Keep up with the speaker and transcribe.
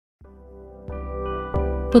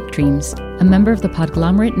Book Dreams, a member of the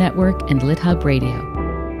Podglomerate Network and LitHub Radio.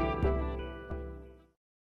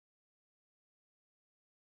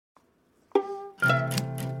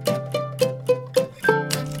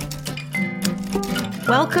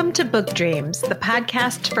 Welcome to Book Dreams, the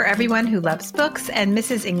podcast for everyone who loves books and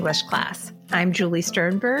misses English class. I'm Julie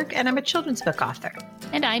Sternberg, and I'm a children's book author.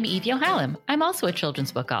 And I'm Eve Yohalem. I'm also a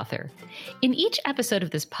children's book author. In each episode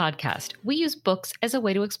of this podcast, we use books as a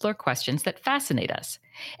way to explore questions that fascinate us.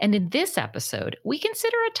 And in this episode, we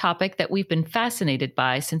consider a topic that we've been fascinated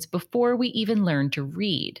by since before we even learned to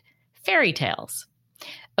read: fairy tales.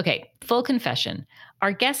 Okay, full confession.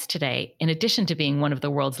 Our guest today, in addition to being one of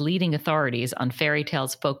the world's leading authorities on fairy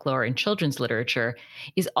tales, folklore, and children's literature,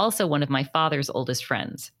 is also one of my father's oldest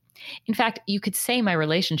friends. In fact, you could say my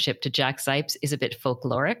relationship to Jack Zipes is a bit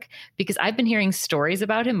folkloric because I've been hearing stories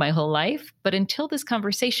about him my whole life, but until this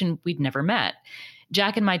conversation, we'd never met.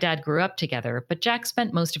 Jack and my dad grew up together, but Jack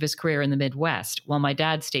spent most of his career in the Midwest, while my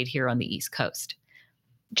dad stayed here on the East Coast.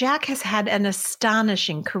 Jack has had an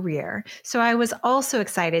astonishing career, so I was also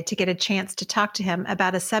excited to get a chance to talk to him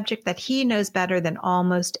about a subject that he knows better than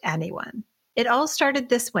almost anyone. It all started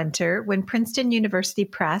this winter when Princeton University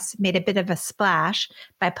Press made a bit of a splash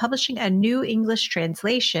by publishing a new English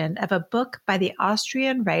translation of a book by the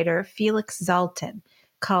Austrian writer Felix Salten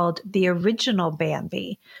called The Original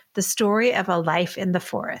Bambi, The Story of a Life in the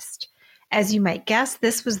Forest. As you might guess,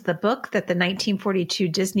 this was the book that the 1942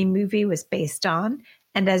 Disney movie was based on,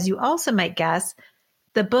 and as you also might guess,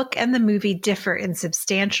 the book and the movie differ in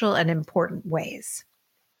substantial and important ways.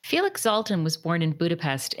 Felix Salten was born in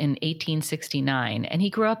Budapest in 1869, and he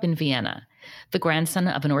grew up in Vienna. The grandson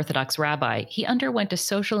of an Orthodox rabbi, he underwent a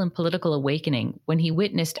social and political awakening when he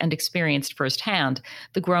witnessed and experienced firsthand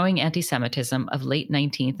the growing anti-Semitism of late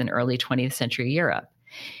 19th and early 20th century Europe.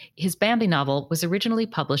 His Bambi novel was originally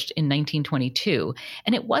published in 1922,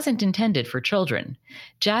 and it wasn't intended for children.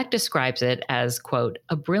 Jack describes it as, quote,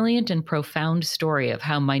 a brilliant and profound story of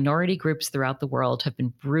how minority groups throughout the world have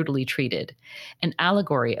been brutally treated, an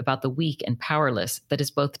allegory about the weak and powerless that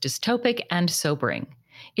is both dystopic and sobering.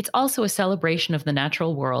 It's also a celebration of the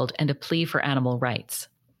natural world and a plea for animal rights.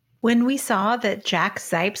 When we saw that Jack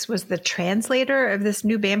Zipes was the translator of this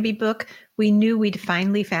new Bambi book, we knew we'd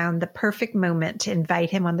finally found the perfect moment to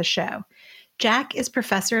invite him on the show. Jack is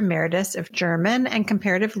Professor Emeritus of German and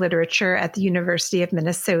Comparative Literature at the University of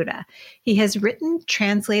Minnesota. He has written,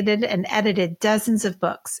 translated, and edited dozens of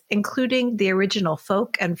books, including the original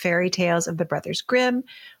folk and fairy tales of the Brothers Grimm,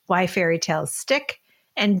 Why Fairy Tales Stick,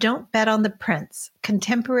 and Don't Bet on the Prince,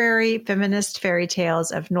 contemporary feminist fairy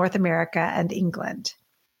tales of North America and England.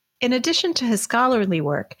 In addition to his scholarly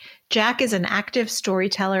work, Jack is an active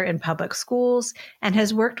storyteller in public schools and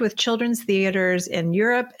has worked with children's theaters in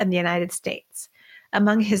Europe and the United States.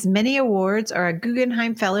 Among his many awards are a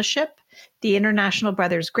Guggenheim Fellowship, the International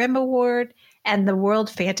Brothers Grimm Award, and the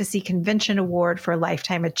World Fantasy Convention Award for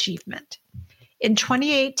Lifetime Achievement. In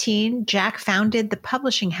 2018, Jack founded the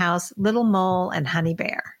publishing house Little Mole and Honey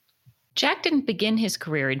Bear. Jack didn't begin his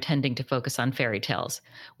career intending to focus on fairy tales.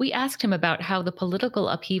 We asked him about how the political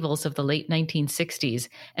upheavals of the late 1960s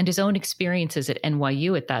and his own experiences at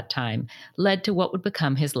NYU at that time led to what would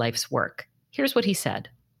become his life's work. Here's what he said.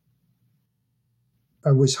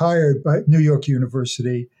 I was hired by New York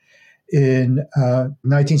University in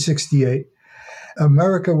 1968.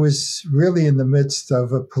 America was really in the midst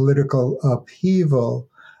of a political upheaval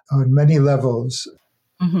on many levels.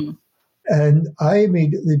 Mm-hmm. And I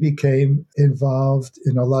immediately became involved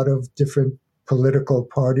in a lot of different political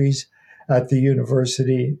parties at the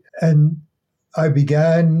university. And I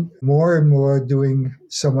began more and more doing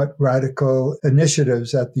somewhat radical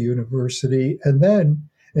initiatives at the university. And then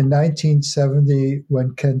in 1970,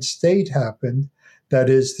 when Kent State happened, that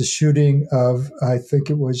is the shooting of, I think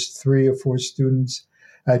it was 3 or 4 students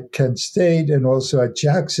at Kent State, and also at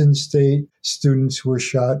Jackson State, students were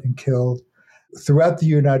shot and killed. Throughout the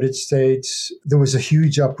United States, there was a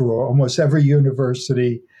huge uproar. Almost every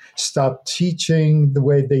university stopped teaching the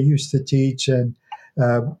way they used to teach and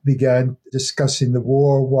began discussing the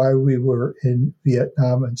war, why we were in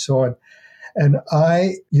Vietnam, and so on. And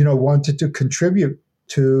I, wanted to contribute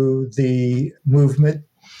to the movement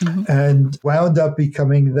and wound up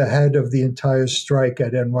becoming the head of the entire strike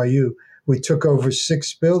at NYU. We took over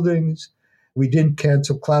 6 buildings. We didn't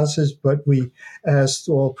cancel classes, but we asked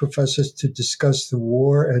all professors to discuss the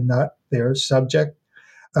war and not their subject.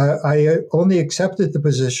 I only accepted the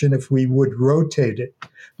position if we would rotate it,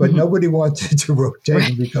 but nobody wanted to rotate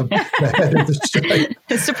and become the head of the strike.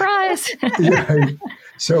 Surprise! Right.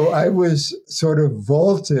 So I was sort of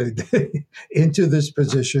vaulted into this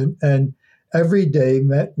position, and every day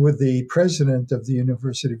met with the president of the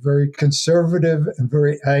university, very conservative and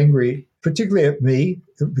very angry, particularly at me,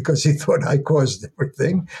 because he thought I caused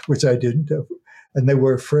everything, which I didn't. And they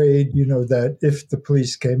were afraid, that if the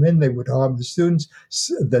police came in, they would harm the students.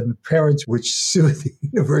 Then the parents would sue the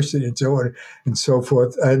university and so on and so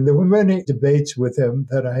forth. And there were many debates with him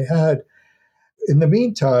that I had. In the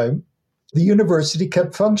meantime, the university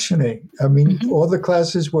kept functioning. I mean, all the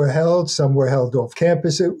classes were held. Some were held off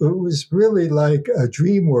campus. It was really like a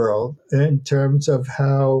dream world in terms of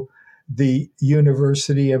how the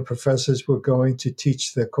university and professors were going to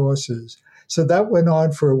teach their courses. So that went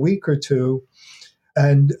on for a week or two.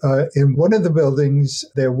 And in one of the buildings,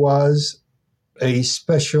 there was a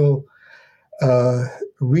special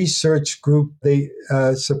research group. They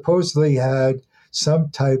supposedly had some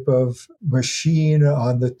type of machine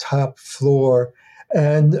on the top floor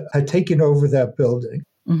and had taken over that building.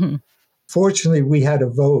 Mm-hmm. Fortunately, we had a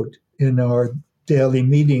vote in our daily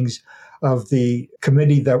meetings of the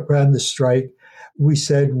committee that ran the strike. We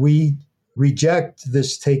said we reject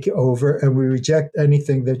this takeover and we reject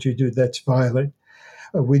anything that you do that's violent.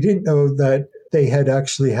 We didn't know that they had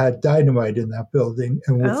actually had dynamite in that building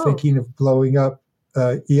and were thinking of blowing up.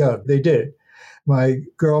 Yeah, they did. My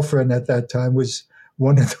girlfriend at that time was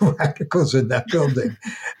one of the radicals in that building.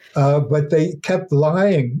 But they kept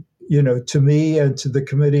lying, to me and to the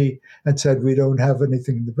committee and said, we don't have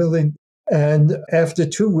anything in the building. And after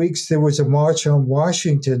 2 weeks, there was a march on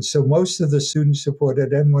Washington. So most of the student support at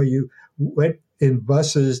NYU went in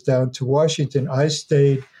buses down to Washington. I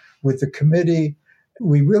stayed with the committee.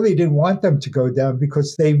 We really didn't want them to go down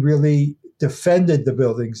because they really defended the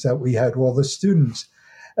buildings that we had, all the students.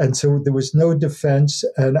 And so there was no defense.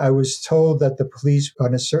 And I was told that the police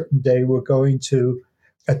on a certain day were going to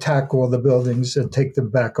attack all the buildings and take them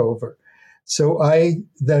back over. So I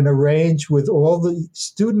then arranged with all the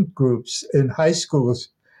student groups in high schools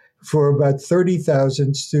for about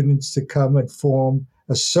 30,000 students to come and form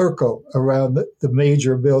a circle around the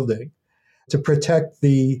major building to protect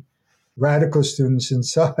the radical students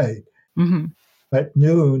inside. Mm-hmm. At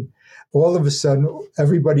noon, all of a sudden,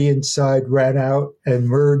 everybody inside ran out and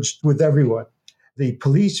merged with everyone. The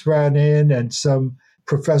police ran in and some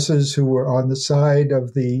professors who were on the side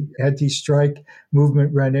of the anti-strike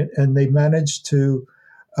movement ran in, and they managed to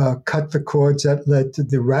cut the cords that led to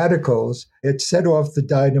the radicals. It set off the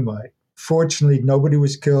dynamite. Fortunately, nobody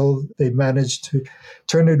was killed. They managed to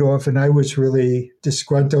turn it off, and I was really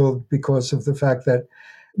disgruntled because of the fact that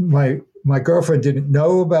my girlfriend didn't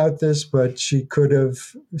know about this, but she could have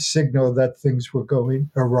signaled that things were going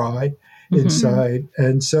awry inside.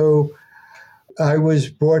 And so I was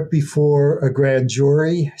brought before a grand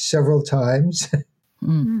jury several times.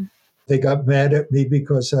 Mm-hmm. They got mad at me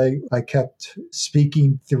because I kept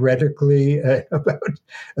speaking theoretically about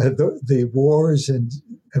the wars and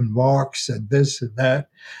Marx and this and that.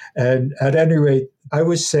 And at any rate, I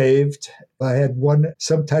was saved. I had won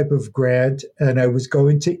some type of grant, and I was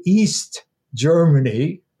going to East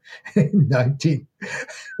Germany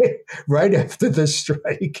right after the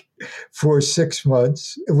strike for 6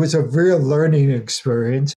 months. It was a real learning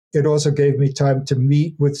experience. It also gave me time to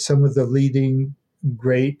meet with some of the leading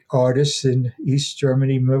great artists in East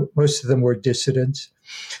Germany. Most of them were dissidents.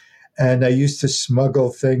 And I used to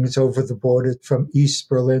smuggle things over the border from East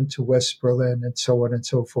Berlin to West Berlin and so on and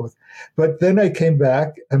so forth. But then I came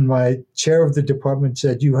back and my chair of the department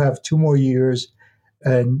said, you have 2 more years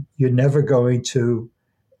and you're never going to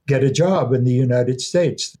get a job in the United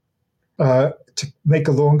States. To make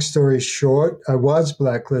a long story short, I was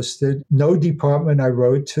blacklisted. No department I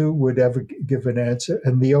wrote to would ever give an answer.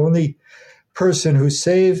 And the only person who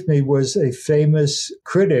saved me was a famous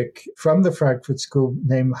critic from the Frankfurt School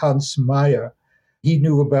named Hans Meyer. He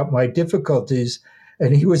knew about my difficulties,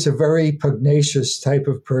 and he was a very pugnacious type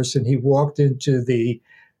of person. He walked into the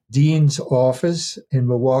dean's office in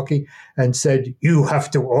Milwaukee and said, you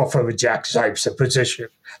have to offer Jack Zipes a position,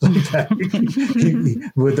 like that,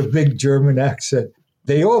 with a big German accent.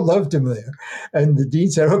 They all loved him there. And the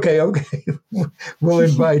dean said, okay, we'll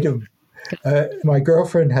invite him. My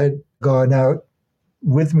girlfriend had gone out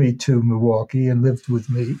with me to Milwaukee and lived with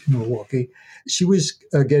me in Milwaukee. She was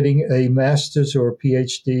getting a master's or a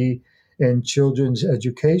PhD in children's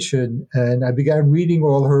education, and I began reading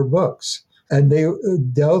all her books. And they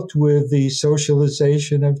dealt with the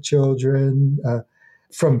socialization of children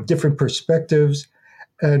from different perspectives.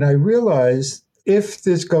 And I realized if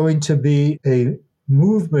there's going to be a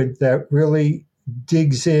movement that really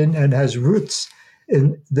digs in and has roots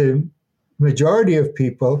in the majority of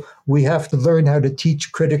people, we have to learn how to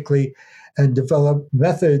teach critically and develop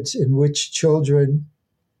methods in which children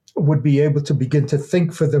would be able to begin to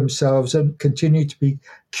think for themselves and continue to be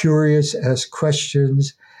curious, ask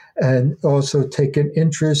questions, and also take an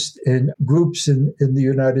interest in groups in the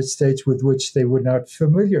United States with which they were not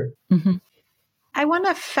familiar. Mm-hmm. I want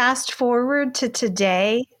to fast forward to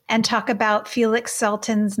today and talk about Felix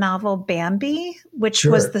Salten's novel Bambi, which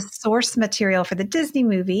was the source material for the Disney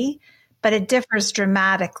movie, but it differs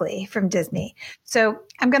dramatically from Disney. So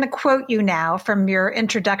I'm going to quote you now from your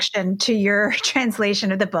introduction to your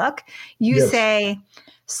translation of the book. You say,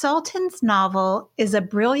 Salten's novel is a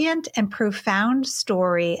brilliant and profound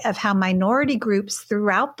story of how minority groups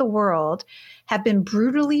throughout the world have been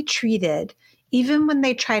brutally treated, even when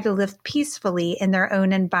they try to live peacefully in their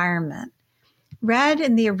own environment. Read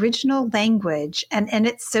in the original language and in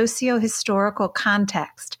its socio-historical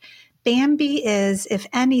context, Bambi is, if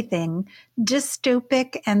anything,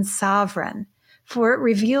 dystopic and sovereign, for it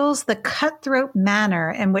reveals the cutthroat manner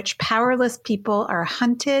in which powerless people are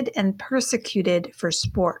hunted and persecuted for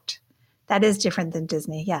sport. That is different than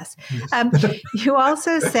Disney, yes. You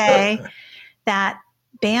also say that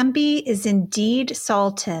Bambi is indeed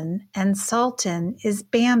Salten, and Salten is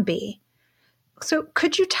Bambi. So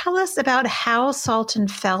could you tell us about how Salten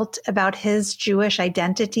felt about his Jewish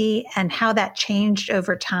identity and how that changed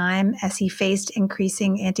over time as he faced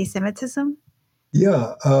increasing anti-Semitism?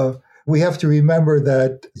 Yeah, we have to remember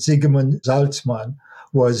that Zygmunt Salzmann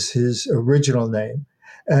was his original name.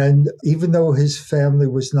 And even though his family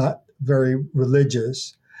was not very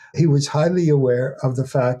religious, he was highly aware of the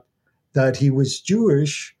fact that he was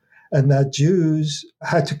Jewish and that Jews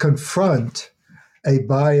had to confront a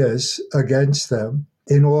bias against them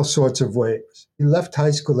in all sorts of ways. He left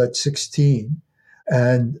high school at 16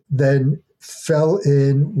 and then fell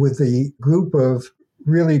in with a group of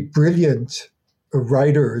really brilliant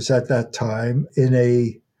writers at that time in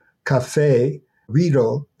a cafe,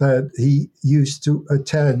 Riedel, that he used to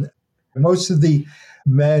attend. Most of the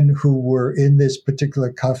men who were in this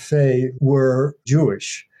particular cafe were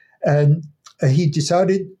Jewish. And he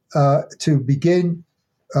decided to begin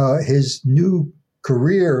his new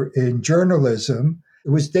career in journalism.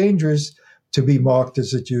 It was dangerous to be marked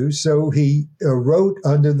as a Jew, so he wrote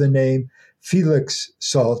under the name Felix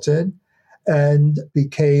Salten and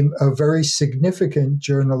became a very significant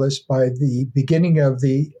journalist by the beginning of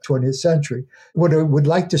the 20th century. What I would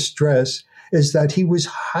like to stress is that he was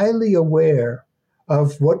highly aware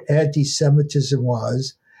of what anti-Semitism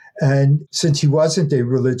was, and since he wasn't a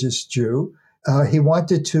religious Jew, he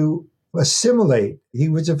wanted to assimilate. He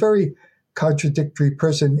was a very contradictory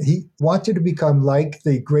person. He wanted to become like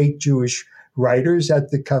the great Jewish writers at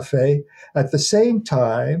the cafe. At the same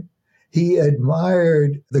time, he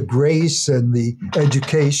admired the grace and the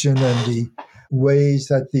education and the ways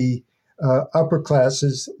that the upper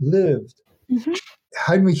classes lived. Mm-hmm.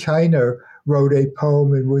 Heinrich Heine wrote a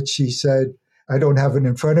poem in which he said, I don't have it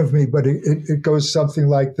in front of me, but it goes something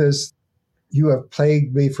like this. You have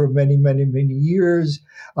plagued me for many, many, many years.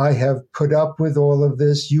 I have put up with all of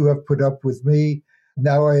this. You have put up with me.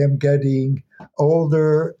 Now I am getting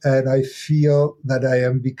older, and I feel that I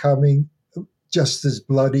am becoming just as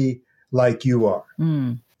bloody like you are.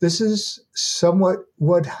 Mm. This is somewhat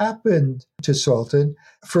what happened to Salten.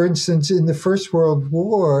 For instance, in the First World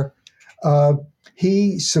War,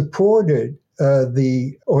 he supported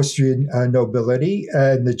the Austrian nobility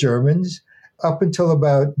and the Germans up until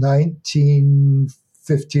about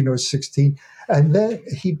 1915 or 16. And then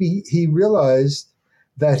he realized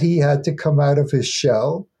that he had to come out of his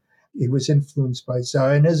shell. He was influenced by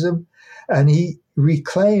Zionism, and he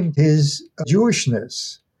reclaimed his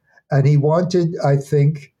Jewishness. And he wanted, I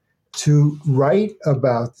think, to write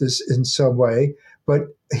about this in some way, but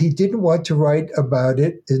he didn't want to write about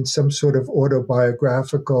it in some sort of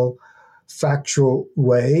autobiographical, factual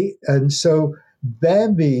way. And so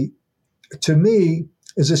Bambi, to me,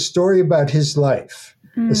 is a story about his life,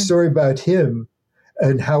 a story about him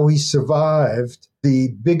and how he survived the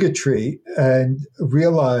bigotry and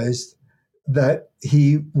realized that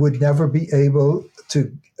he would never be able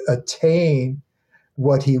to attain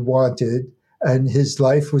what he wanted, and his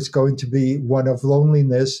life was going to be one of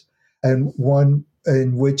loneliness and one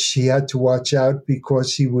in which he had to watch out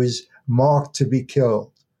because he was marked to be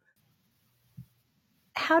killed.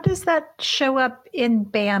 How does that show up in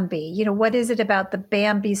Bambi? You know, what is it about the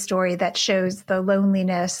Bambi story that shows the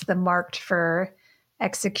loneliness, the marked for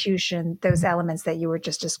execution, those elements that you were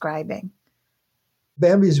just describing?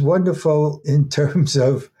 Bambi is wonderful in terms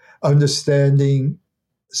of understanding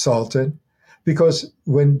Salten, because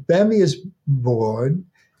when Bambi is born,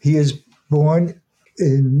 he is born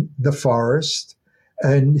in the forest,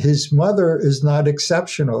 and his mother is not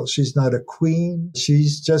exceptional. She's not a queen.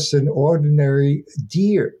 She's just an ordinary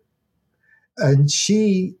deer. And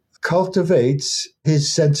she cultivates his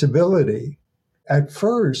sensibility. At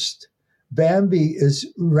first, Bambi is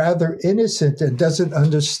rather innocent and doesn't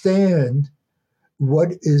understand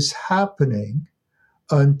what is happening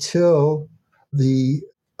until the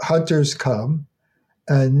hunters come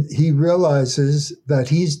and he realizes that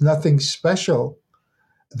he's nothing special,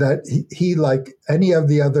 that he like any of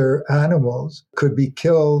the other animals, could be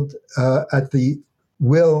killed at the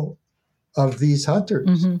will of these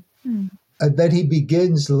hunters. Mm-hmm. And then he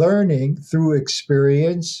begins learning through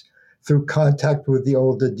experience, through contact with the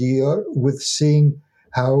older deer, with seeing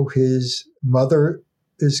how his mother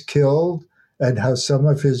is killed and how some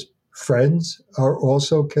of his friends are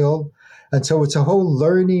also killed. And so it's a whole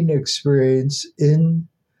learning experience in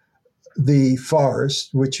the forest,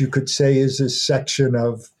 which you could say is a section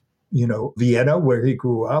of, Vienna, where he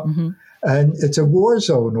grew up. Mm-hmm. And it's a war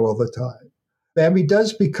zone all the time. Bambi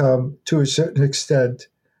does become, to a certain extent,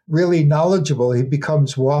 really knowledgeable. He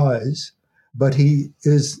becomes wise, but he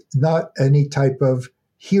is not any type of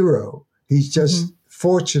hero. He's just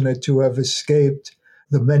fortunate to have escaped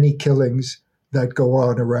the many killings that go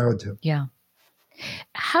on around him. Yeah.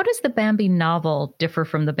 How does the Bambi novel differ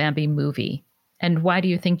from the Bambi movie? And why do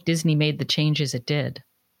you think Disney made the changes it did?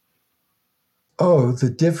 Oh, the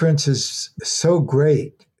difference is so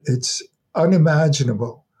great. It's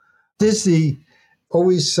unimaginable. Disney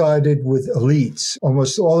always sided with elites.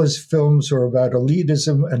 Almost all his films are about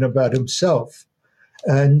elitism and about himself.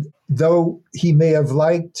 And though he may have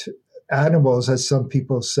liked animals, as some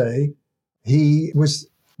people say, he was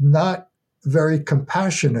not very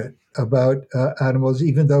compassionate about animals,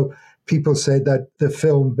 even though people say that the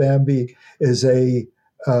film Bambi is a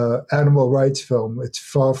animal rights film. It's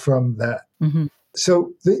far from that. Mm-hmm.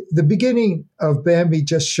 So the beginning of Bambi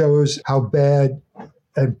just shows how bad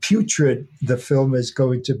and putrid the film is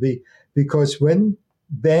going to be, because when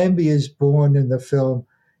Bambi is born in the film,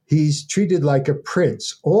 he's treated like a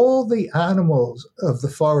prince. All the animals of the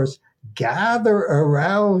forest gather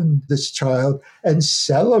around this child and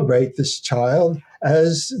celebrate this child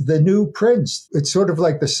as the new prince. It's sort of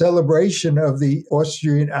like the celebration of the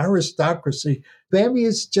Austrian aristocracy. Bambi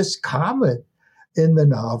is just common in the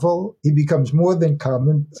novel. He becomes more than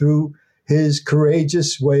common through his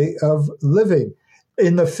courageous way of living.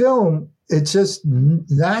 In the film, it's just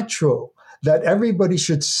natural that everybody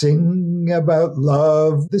should sing about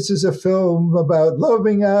love. This is a film about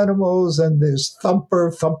loving animals, and there's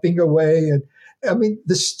Thumper thumping away. And I mean,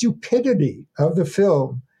 the stupidity of the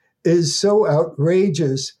film is so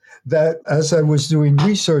outrageous that as I was doing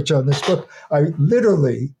research on this book, I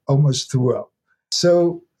literally almost threw up.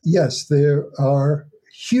 So yes, there are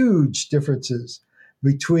huge differences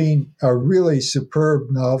between a really superb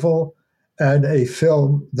novel and a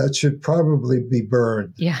film that should probably be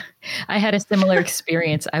burned. Yeah, I had a similar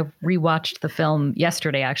experience. I rewatched the film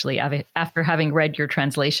yesterday, actually, after having read your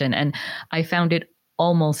translation, and I found it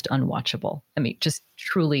almost unwatchable. I mean, just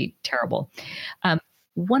truly terrible.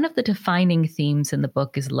 One of the defining themes in the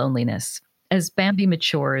book is loneliness. As Bambi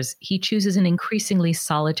matures, he chooses an increasingly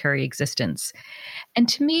solitary existence. And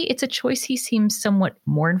to me, it's a choice he seems somewhat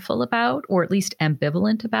mournful about, or at least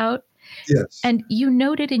ambivalent about. Yes. And you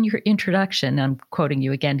noted in your introduction, I'm quoting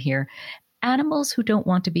you again here, animals who don't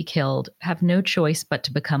want to be killed have no choice but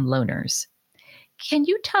to become loners. Can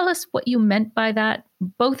you tell us what you meant by that,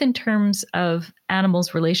 both in terms of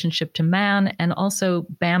animals' relationship to man and also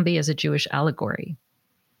Bambi as a Jewish allegory?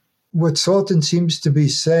 What Salton seems to be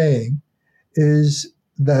saying is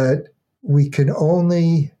that we can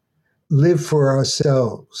only live for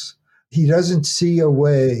ourselves. He doesn't see a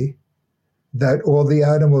way that all the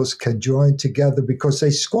animals can join together, because they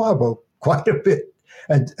squabble quite a bit,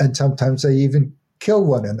 and sometimes they even kill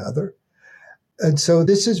one another. And so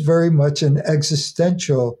this is very much an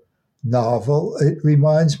existential novel. It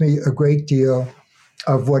reminds me a great deal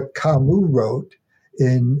of what Camus wrote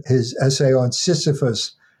in his essay on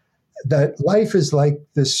Sisyphus, that life is like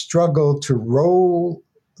the struggle to roll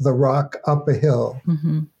the rock up a hill,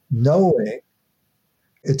 knowing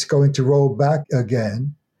it's going to roll back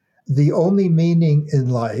again. The only meaning in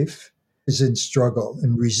life is in struggle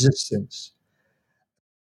and resistance.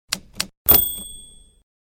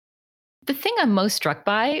 The thing I'm most struck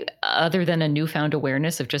by, other than a newfound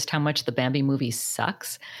awareness of just how much the Bambi movie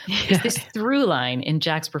sucks, is this through line in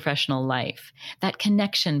Jack's professional life, that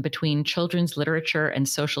connection between children's literature and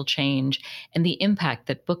social change, and the impact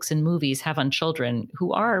that books and movies have on children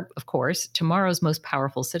who are, of course, tomorrow's most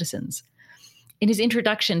powerful citizens. In his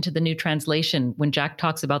introduction to the new translation, when Jack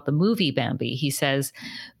talks about the movie Bambi, he says,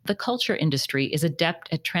 "The culture industry is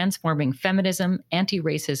adept at transforming feminism,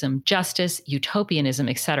 anti-racism, justice, utopianism,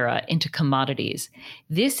 etc. into commodities.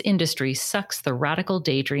 This industry sucks the radical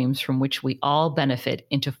daydreams from which we all benefit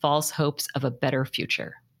into false hopes of a better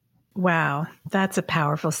future." Wow, that's a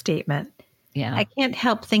powerful statement. Yeah. I can't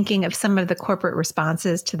help thinking of some of the corporate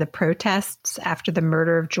responses to the protests after the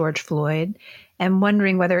murder of George Floyd and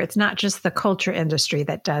wondering whether it's not just the culture industry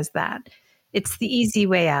that does that. It's the easy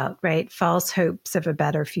way out, right? False hopes of a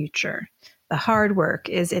better future. The hard work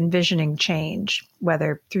is envisioning change,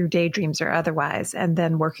 whether through daydreams or otherwise, and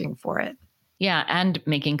then working for it. Yeah, and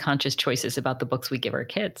making conscious choices about the books we give our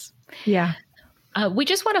kids. Yeah. We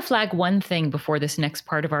just want to flag one thing before this next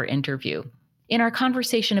part of our interview. In our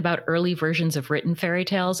conversation about early versions of written fairy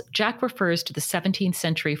tales, Jack refers to the 17th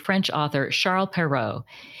century French author Charles Perrault.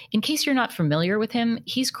 In case you're not familiar with him,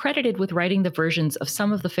 he's credited with writing the versions of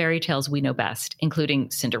some of the fairy tales we know best, including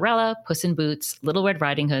Cinderella, Puss in Boots, Little Red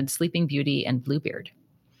Riding Hood, Sleeping Beauty, and Bluebeard.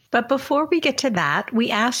 But before we get to that, we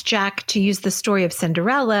asked Jack to use the story of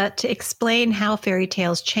Cinderella to explain how fairy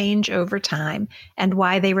tales change over time and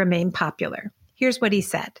why they remain popular. Here's what he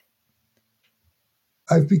said.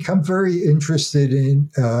 I've become very interested in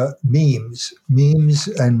memes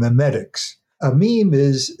and memetics. A meme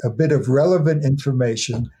is a bit of relevant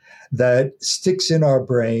information that sticks in our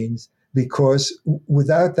brains because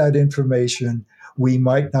without that information, we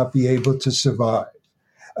might not be able to survive.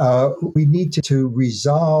 We need to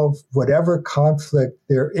resolve whatever conflict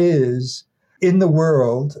there is in the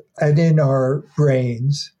world and in our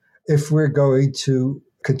brains if we're going to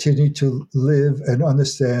continue to live and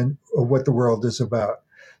understand what the world is about.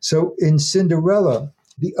 So in Cinderella,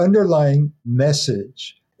 the underlying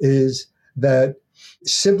message is that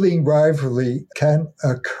sibling rivalry can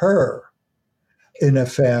occur in a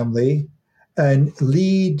family and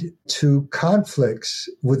lead to conflicts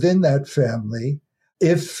within that family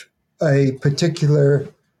if a particular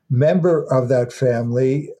member of that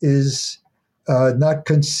family is not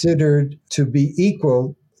considered to be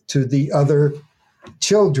equal to the other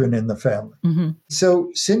children in the family. Mm-hmm.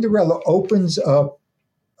 So Cinderella opens up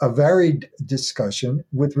a varied discussion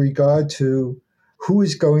with regard to who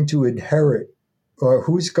is going to inherit or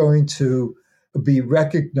who's going to be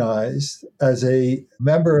recognized as a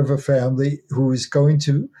member of a family who is going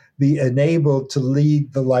to be enabled to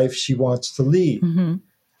lead the life she wants to lead. Mm-hmm.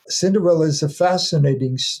 Cinderella is a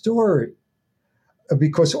fascinating story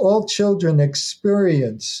because all children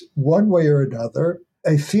experience, one way or another,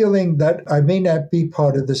 a feeling that I may not be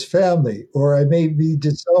part of this family or I may be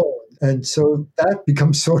disowned. And so that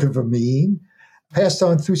becomes sort of a meme passed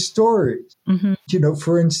on through stories. Mm-hmm. You know,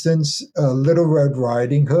 for instance, Little Red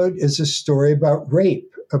Riding Hood is a story about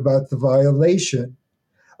rape, about the violation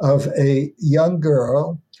of a young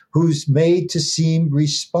girl who's made to seem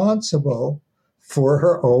responsible for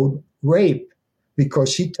her own rape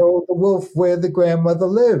because she told the wolf where the grandmother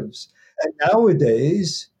lives. And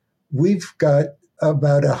nowadays, we've got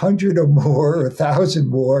about 100 or more, or 1,000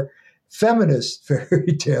 more feminist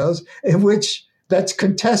fairy tales in which that's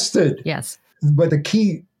contested. Yes. But the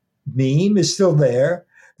key meme is still there.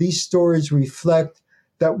 These stories reflect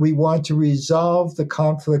that we want to resolve the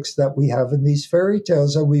conflicts that we have in these fairy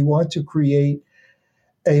tales, and we want to create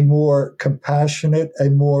a more compassionate,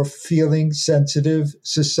 a more feeling sensitive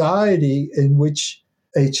society in which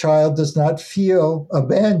a child does not feel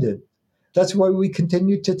abandoned. That's why we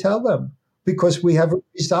continue to tell them, because we haven't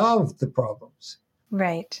resolved the problems.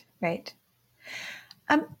 Right, right.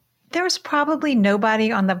 There's probably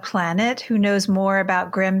nobody on the planet who knows more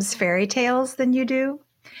about Grimm's fairy tales than you do.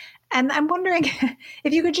 And I'm wondering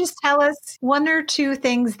if you could just tell us one or two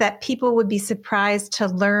things that people would be surprised to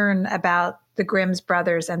learn about the Grimm's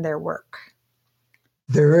brothers and their work.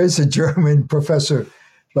 There is a German professor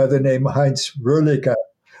by the name Heinz Rühliger,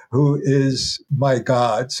 who is my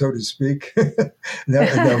God, so to speak. Who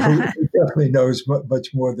definitely knows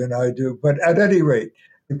much more than I do. But at any rate,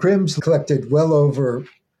 the Grimm's collected well over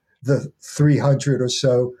the 300 or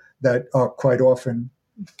so that are quite often,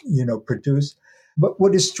 produced. But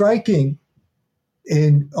what is striking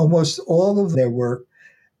in almost all of their work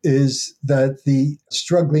is that the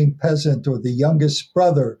struggling peasant or the youngest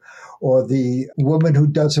brother or the woman who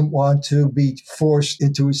doesn't want to be forced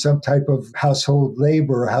into some type of household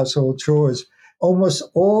labor or household chores, almost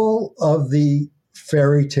all of the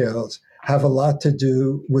fairy tales have a lot to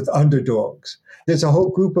do with underdogs. There's a whole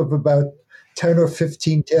group of about 10 or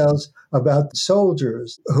 15 tales about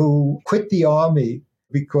soldiers who quit the army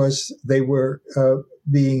because they were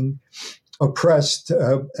being oppressed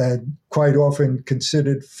and quite often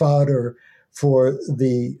considered fodder for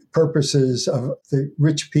the purposes of the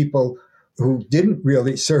rich people who didn't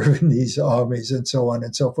really serve in these armies and so on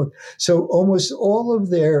and so forth. So almost all of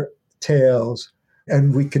their tales,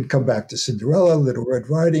 and we can come back to Cinderella, Little Red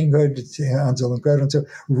Riding Hood, Hansel and Gretel, and so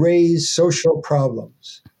raise social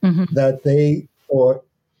problems that they thought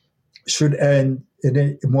should end in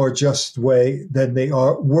a more just way than they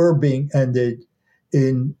were being ended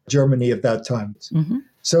in Germany at that time.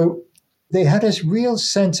 So they had this real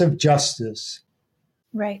sense of justice.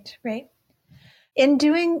 Right, right. In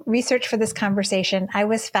doing research for this conversation, I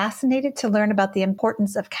was fascinated to learn about the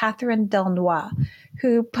importance of Catherine Delnoy,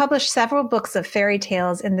 who published several books of fairy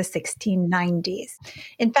tales in the 1690s.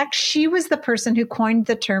 In fact, she was the person who coined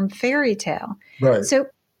the term fairy tale. Right. So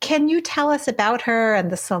can you tell us about her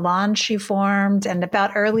and the salon she formed and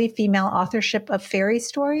about early female authorship of fairy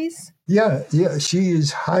stories? Yeah, she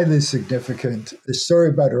is highly significant. The story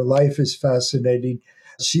about her life is fascinating.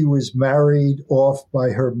 She was married off by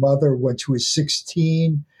her mother when she was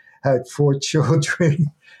 16, had 4 children,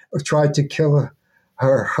 tried to kill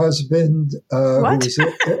her husband. What?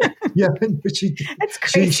 That's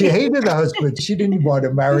crazy. She hated the husband. She didn't want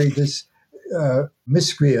to marry this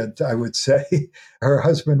miscreant, I would say. Her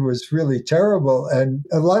husband was really terrible. And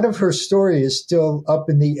a lot of her story is still up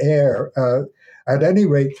in the air. At any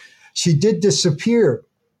rate, she did disappear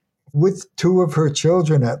with 2 of her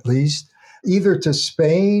children, at least, either to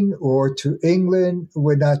Spain or to England.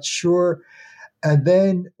 We're not sure. And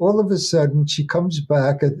then all of a sudden, she comes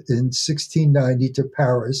back in 1690 to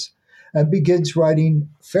Paris and begins writing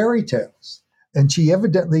fairy tales. And she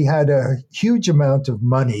evidently had a huge amount of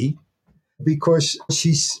money because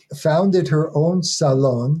she founded her own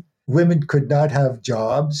salon. Women could not have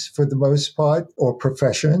jobs for the most part or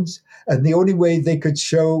professions. And the only way they could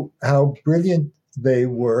show how brilliant they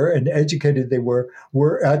were and educated they were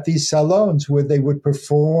at these salons where they would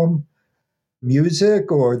perform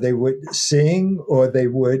music or they would sing or they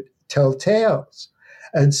would tell tales.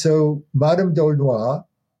 And so Madame Delnoy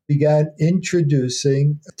began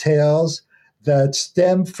introducing tales that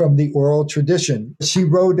stem from the oral tradition. She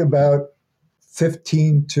wrote about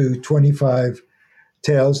 15 to 25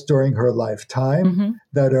 tales during her lifetime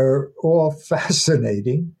that are all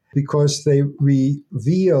fascinating because they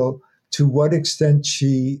reveal to what extent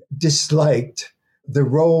she disliked the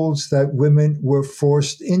roles that women were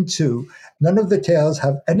forced into. None of the tales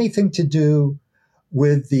have anything to do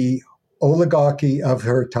with the oligarchy of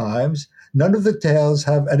her times. None of the tales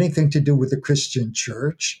have anything to do with the Christian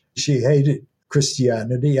church. She hated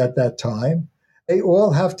Christianity at that time. They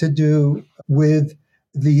all have to do with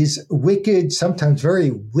these wicked, sometimes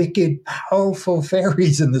very wicked, powerful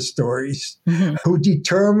fairies in the stories who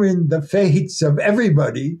determine the fates of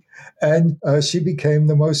everybody. And she became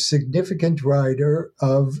the most significant writer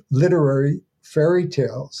of literary fairy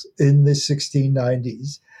tales in the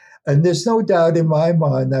 1690s. And there's no doubt in my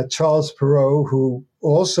mind that Charles Perrault, who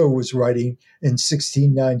also was writing in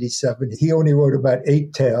 1697, he only wrote about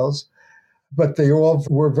 8 tales, but they all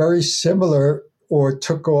were very similar or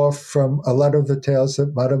took off from a lot of the tales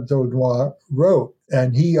that Madame Delnoy wrote.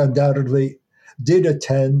 And he undoubtedly did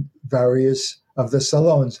attend various of the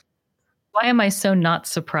salons. Why am I so not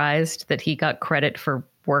surprised that he got credit for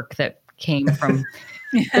work that came from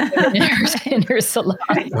in her salon?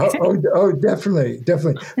 Oh, definitely.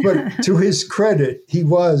 But to his credit, he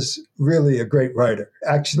was really a great writer.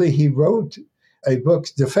 Actually, he wrote a book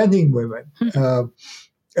defending women.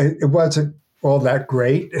 It wasn't all that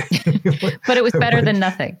great. But it was better than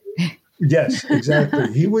nothing. Yes,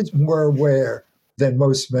 exactly. He was more aware than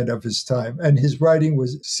most men of his time, and his writing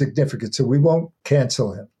was significant, so we won't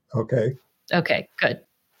cancel him, okay? Okay, good.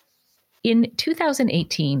 In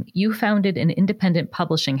 2018, you founded an independent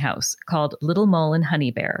publishing house called Little Mole and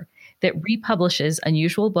Honey Bear that republishes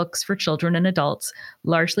unusual books for children and adults,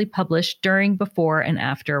 largely published during, before, and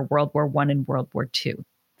after World War I and World War II.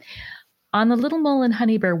 On the Little Mole and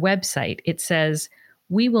Honey Bear website, it says,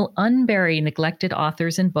 "We will unbury neglected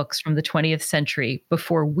authors and books from the 20th century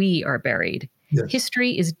before we are buried. Yes.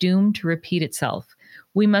 History is doomed to repeat itself.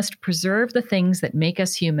 We must preserve the things that make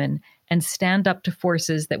us human and stand up to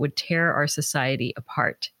forces that would tear our society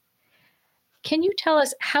apart." Can you tell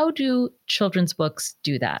us, how do children's books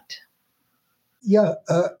do that? Yeah,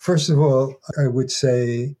 first of all, I would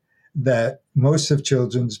say that most of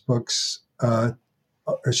children's books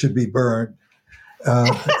should be burned. You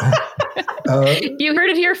heard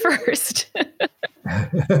it here first.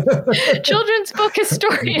 Children's book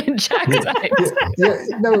historian Jack Zipes.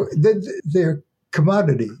 They're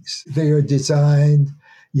commodities. They are designed,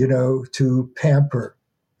 to pamper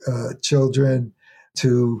children,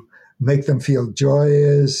 to make them feel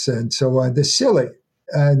joyous and so on. They're silly.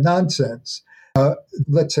 nonsense.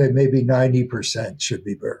 Let's say maybe 90% should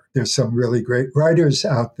be burned. There's some really great writers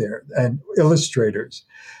out there and illustrators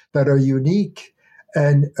that are unique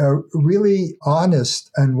and really honest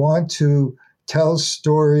and want to tell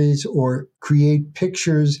stories or create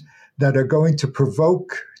pictures that are going to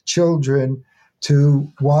provoke children to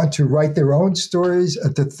want to write their own stories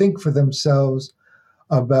and to think for themselves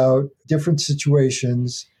about different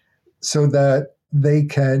situations so that they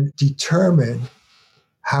can determine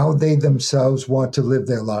how they themselves want to live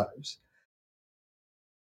their lives.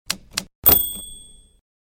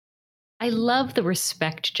 I love the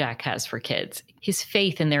respect Jack has for kids, his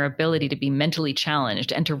faith in their ability to be mentally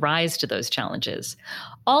challenged and to rise to those challenges.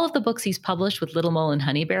 All of the books he's published with Little Mole and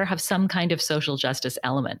Honey Bear have some kind of social justice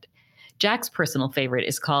element. Jack's personal favorite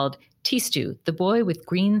is called Tistu, the Boy with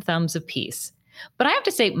Green Thumbs of Peace. But I have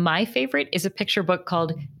to say my favorite is a picture book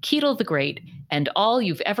called Ketel the Great and All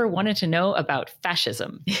You've Ever Wanted to Know About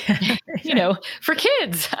Fascism. For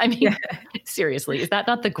kids. I mean, seriously, is that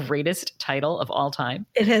not the greatest title of all time?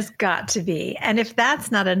 It has got to be. And if that's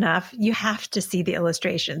not enough, you have to see the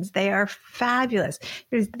illustrations. They are fabulous.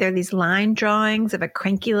 There are these line drawings of a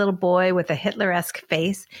cranky little boy with a Hitler-esque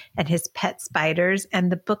face and his pet spiders,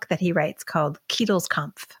 and the book that he writes called Ketel's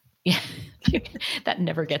Kampf. Yeah, that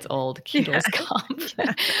never gets old. Ketel's Kampf.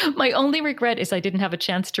 My only regret is I didn't have a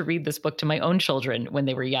chance to read this book to my own children when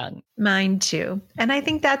they were young. Mine too. And I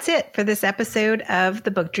think that's it for this episode of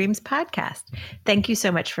the Book Dreams podcast. Thank you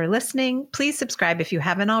so much for listening. Please subscribe if you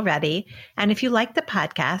haven't already. And if you like the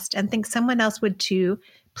podcast and think someone else would too,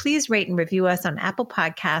 please rate and review us on Apple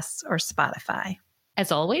Podcasts or Spotify.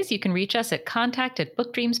 As always, you can reach us at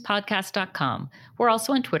contact@bookdreamspodcast.com. We're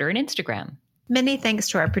also on Twitter and Instagram. Many thanks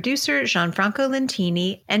to our producer, Gianfranco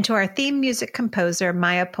Lentini, and to our theme music composer,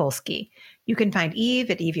 Maya Polsky. You can find Eve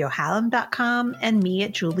at eveyohalem.com and me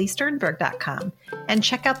at juliesternberg.com. And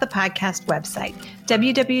check out the podcast website,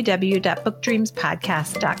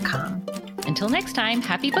 www.bookdreamspodcast.com. Until next time,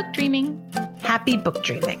 happy book dreaming. Happy book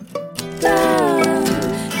dreaming.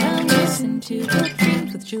 Come listen to Book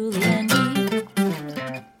Dreams with Julie and